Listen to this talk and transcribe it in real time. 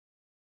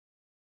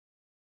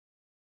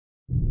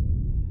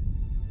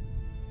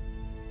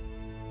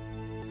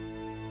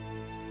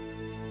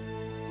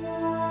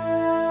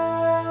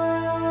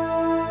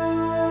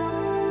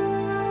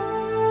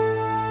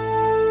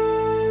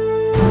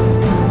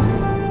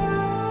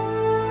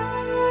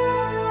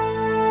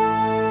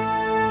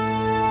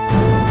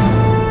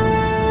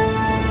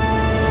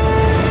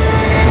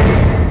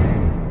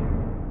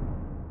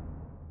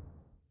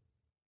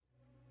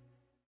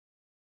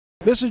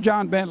This is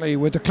John Bentley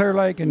with the Clear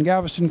Lake and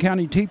Galveston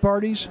County Tea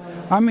Parties.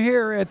 I'm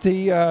here at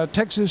the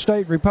Texas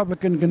State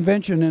Republican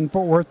Convention in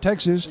Fort Worth,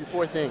 Texas.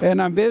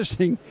 And I'm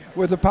visiting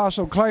with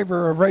Apostle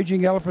Claver of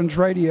Raging Elephants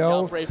Radio.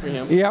 Y'all pray for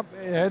him. Yep,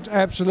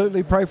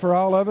 absolutely pray for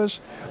all of us.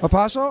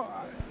 Apostle,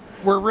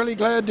 we're really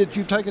glad that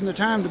you've taken the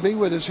time to be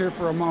with us here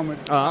for a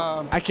moment.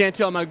 I can't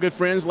tell my good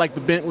friends like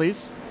the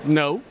Bentleys,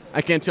 no.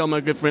 I can't tell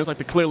my good friends like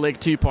the Clear Lake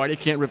Tea Party.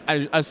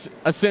 I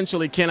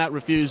essentially cannot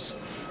refuse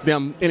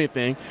them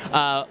anything.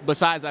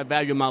 Besides, I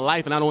value my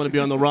life, and I don't want to be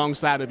on the wrong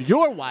side of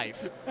your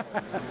wife.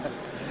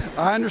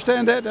 I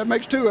understand that. That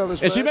makes two of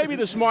us. And she may be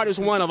the smartest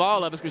one of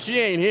all of us, because she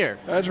ain't here.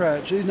 That's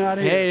right. She's not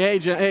here. Hey,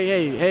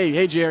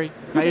 Jerry.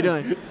 How you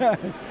doing?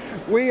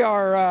 We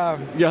are.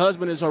 Your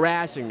husband is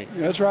harassing me.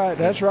 That's right.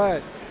 That's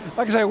right.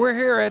 Like I say, we're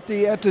here at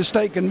the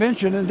state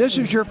convention, and this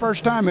is your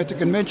first time at the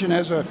convention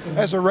as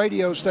a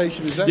radio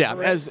station. Is that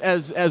correct?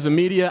 As a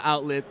media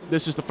outlet,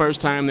 this is the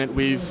first time that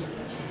we've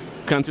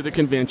come to the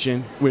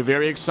convention. We're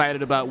very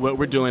excited about what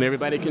we're doing.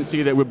 Everybody can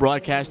see that we're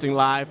broadcasting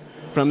live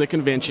from the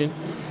convention.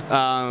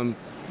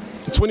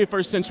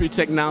 21st century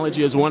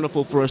technology is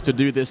wonderful for us to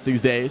do this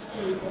these days.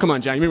 Come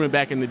on, John, you remember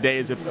back in the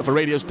days if a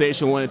radio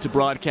station wanted to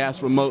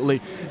broadcast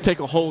remotely, take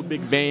a whole big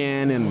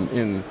van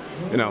and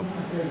you know,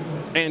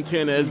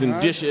 antennas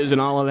and dishes and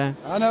all of that?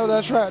 I know,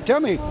 that's right. Tell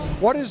me,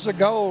 what is the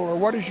goal, or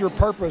what is your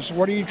purpose?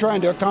 What are you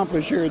trying to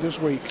accomplish here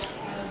this week?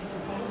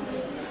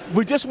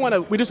 We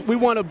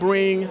want to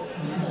bring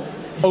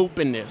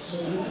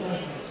openness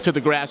to the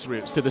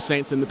grassroots, to the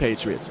saints and the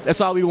patriots.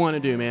 That's all we want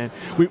to do, man.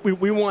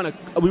 We want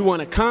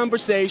a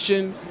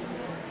conversation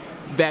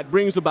that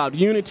brings about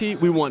unity.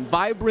 We want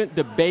vibrant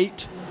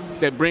debate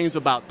that brings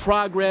about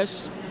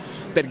progress,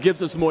 that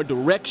gives us more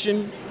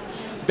direction,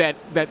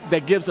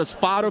 that gives us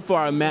fodder for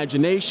our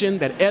imagination,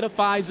 that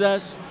edifies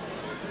us.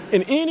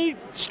 In any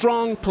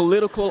strong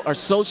political or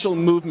social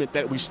movement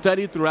that we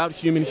study throughout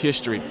human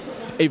history,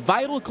 a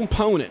vital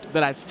component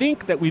that I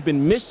think that we've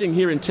been missing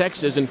here in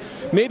Texas, and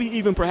maybe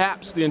even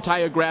perhaps the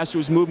entire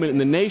grassroots movement in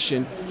the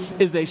nation,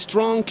 is a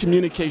strong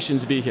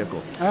communications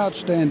vehicle.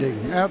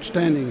 Outstanding,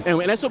 outstanding. And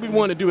that's what we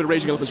want to do at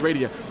Raging Elephants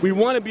Radio. We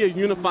want to be a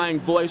unifying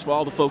voice for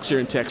all the folks here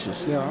in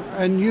Texas. Yeah,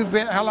 and you've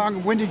been,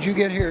 when did you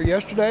get here,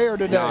 yesterday or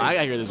today? No, I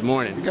got here this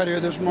morning. You got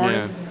here this morning?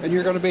 Yeah. And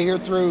you're going to be here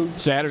through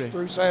Saturday.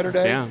 Through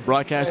Saturday? Yeah,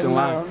 broadcasting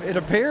live. It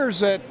appears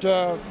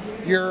that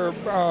your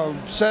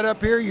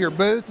setup here, your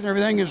booth and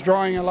everything is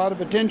drawing a lot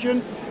of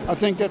attention. I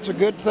think that's a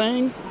good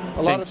thing.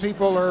 A lot of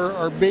people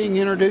are being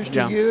introduced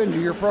to you and to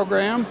your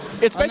program.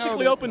 It's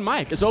basically open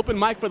mic. It's open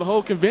mic for the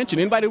whole convention.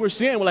 Anybody we're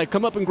seeing will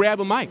come up and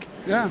grab a mic.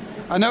 Yeah.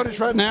 I notice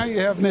right now you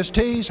have Miss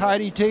T's,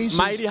 Heidi T's.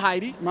 Mighty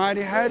Heidi.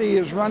 Mighty Heidi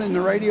is running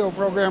the radio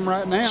program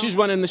right now. She's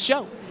running the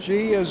show.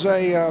 She is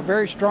a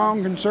very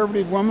strong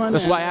conservative woman.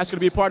 That's why I asked her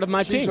to be a part of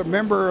my team. She's a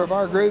member of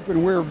our group,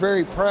 and we're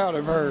very proud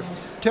of her.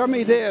 Tell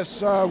me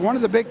this, one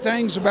of the big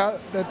things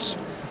that's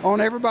on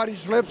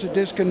everybody's lips at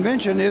this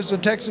convention is the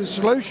Texas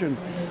solution.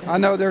 I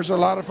know there's a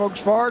lot of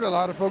folks for it, a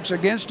lot of folks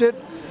against it.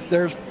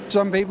 There's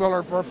some people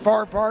are for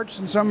far parts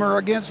and some are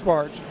against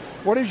parts.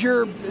 What is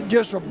your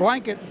just a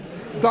blanket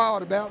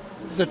thought about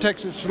the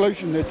Texas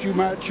solution that you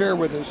might share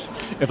with us?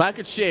 If I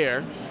could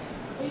share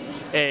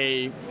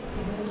a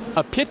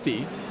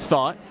pithy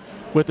thought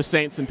with the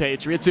saints and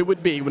patriots, it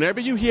would be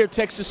whenever you hear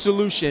Texas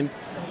solution,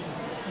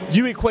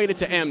 you equate it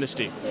to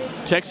amnesty.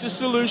 Texas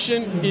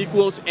solution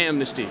equals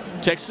amnesty.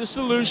 Texas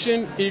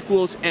solution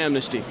equals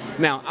amnesty.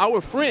 Now,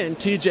 our friend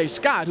T.J.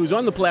 Scott, who's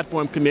on the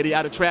platform committee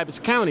out of Travis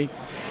County,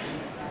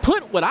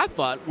 put what I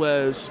thought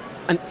was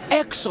an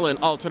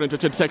excellent alternative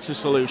to the Texas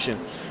solution.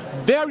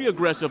 Very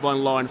aggressive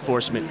on law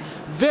enforcement,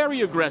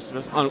 very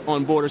aggressive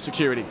on border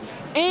security,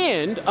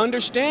 and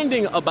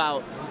understanding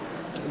about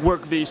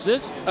work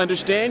visas,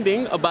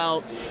 understanding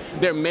about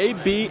there may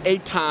be a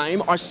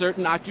time or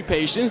certain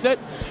occupations that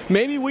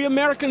maybe we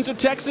Americans or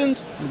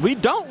Texans, we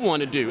don't want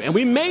to do, and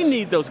we may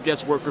need those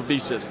guest worker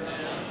visas.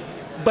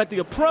 But the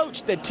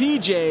approach that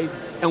TJ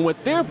and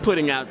what they're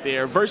putting out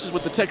there versus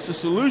what the Texas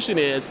solution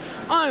is,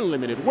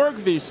 unlimited work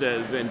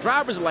visas and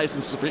driver's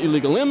licenses for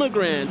illegal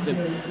immigrants, and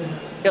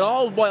it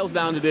all boils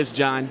down to this,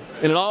 John,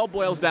 and it all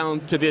boils down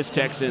to this,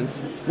 Texans.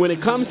 When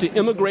it comes to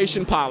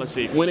immigration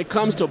policy, when it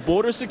comes to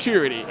border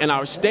security and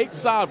our state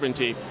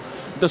sovereignty,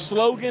 the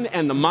slogan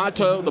and the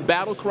motto, the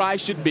battle cry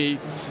should be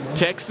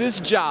Texas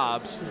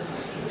jobs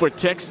for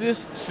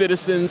Texas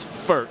citizens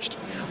first.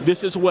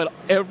 This is what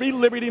every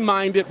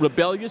liberty-minded,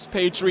 rebellious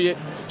patriot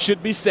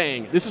should be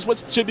saying. This is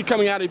what should be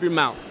coming out of your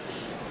mouth.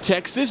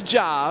 Texas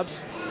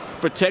jobs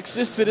for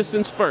Texas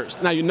citizens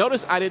first. Now, you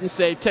notice I didn't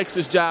say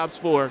Texas jobs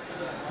for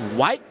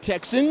white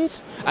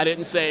Texans. I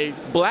didn't say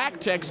black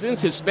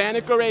Texans,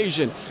 Hispanic or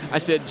Asian. I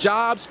said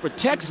jobs for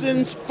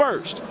Texans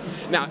first.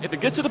 Now, if it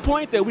gets to the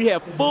point that we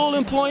have full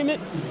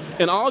employment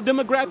in all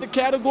demographic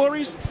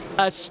categories,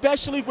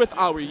 especially with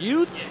our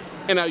youth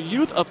and our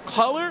youth of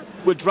color,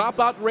 with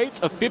dropout rates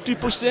of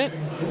 50%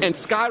 and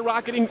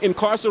skyrocketing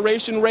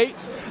incarceration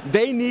rates.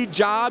 They need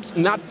jobs,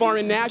 not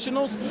foreign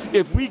nationals.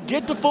 If we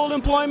get to full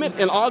employment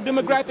in all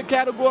demographic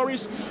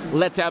categories,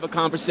 let's have a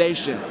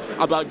conversation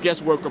about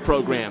guest worker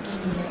programs.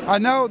 I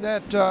know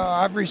that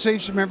I've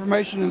received some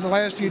information in the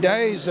last few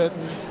days that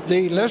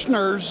the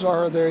listeners,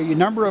 or the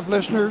number of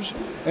listeners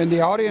and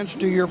the audience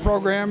to your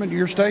program and to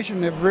your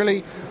station have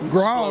really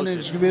grown.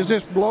 It's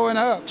just blowing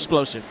up.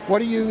 Explosive. What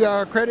do you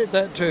credit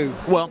that to?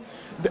 Well,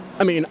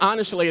 I mean,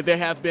 honestly, there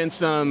have been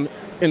some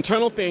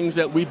internal things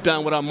that we've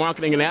done with our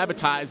marketing and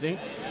advertising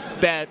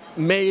that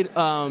made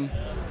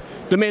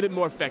it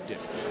more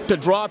effective to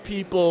draw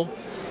people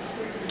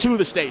to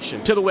the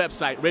station, to the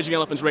website,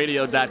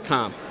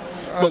 ragingelephants.radio.com.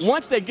 But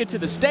once they get to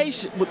the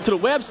station, to the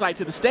website,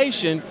 to the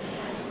station,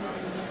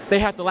 they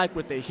have to like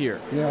what they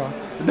hear. Yeah.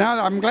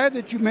 Now, I'm glad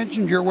that you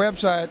mentioned your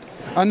website.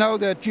 I know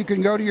that you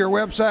can go to your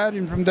website,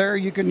 and from there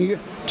you can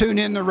tune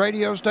in the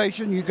radio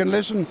station. You can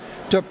listen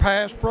to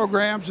past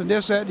programs and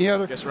this, that, and the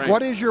other. That's right.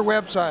 What is your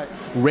website?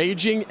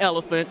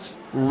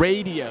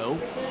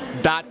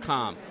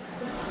 ragingelephants.radio.com.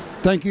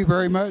 Thank you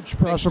very much,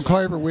 Apostle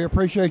Claver. We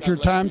appreciate your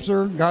time,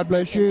 sir. God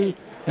bless you,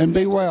 and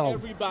be well.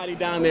 Everybody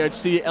down there at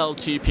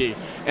CLTP.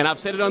 And I've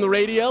said it on the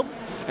radio,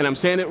 and I'm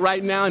saying it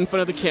right now in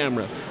front of the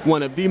camera.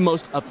 One of the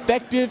most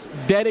effective,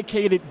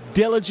 dedicated,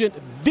 diligent,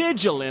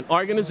 vigilant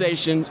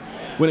organizations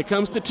when it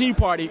comes to Tea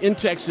Party in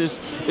Texas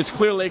is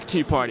Clear Lake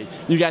Tea Party.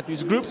 You got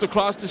these groups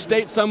across the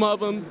state. Some of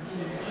them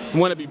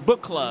want to be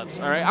book clubs,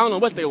 all right? I don't know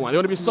what they want. They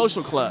want to be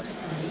social clubs.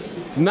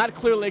 Not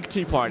Clear Lake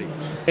Tea Party.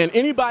 And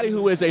anybody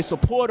who is a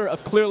supporter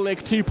of Clear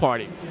Lake Tea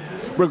Party,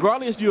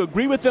 regardless if you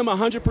agree with them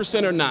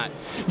 100% or not,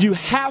 you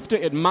have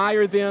to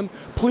admire them.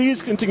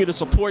 Please continue to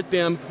support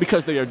them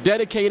because they are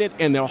dedicated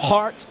and their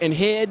hearts and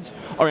heads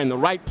are in the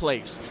right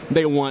place.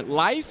 They want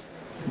life,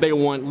 they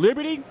want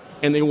liberty,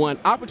 and they want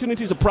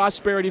opportunities of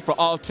prosperity for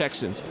all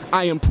Texans.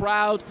 I am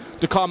proud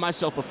to call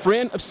myself a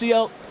friend of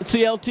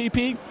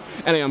CLTP,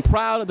 and I am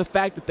proud of the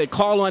fact that they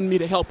call on me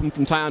to help them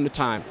from time to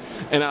time.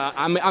 And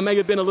I may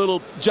have been a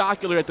little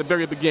jocular at the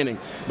very beginning,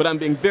 but I'm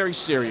being very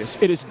serious.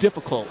 It is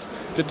difficult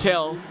to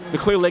tell the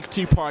Clear Lake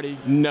Tea Party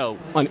no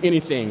on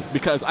anything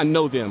because I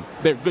know them.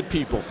 They're good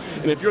people.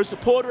 And if you're a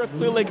supporter of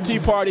Clear Lake Tea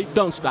Party,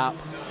 don't stop.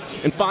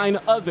 And find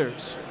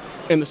others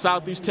in the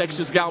Southeast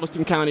Texas,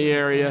 Galveston County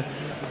area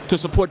to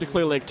support the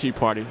Clear Lake Tea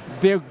Party.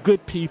 They're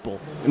good people,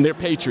 and they're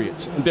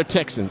patriots, and they're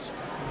Texans.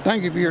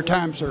 Thank you for your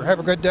time, sir. Have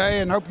a good day,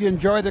 and hope you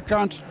enjoy the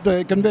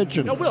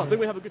convention. I will. I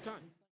think we have a good time.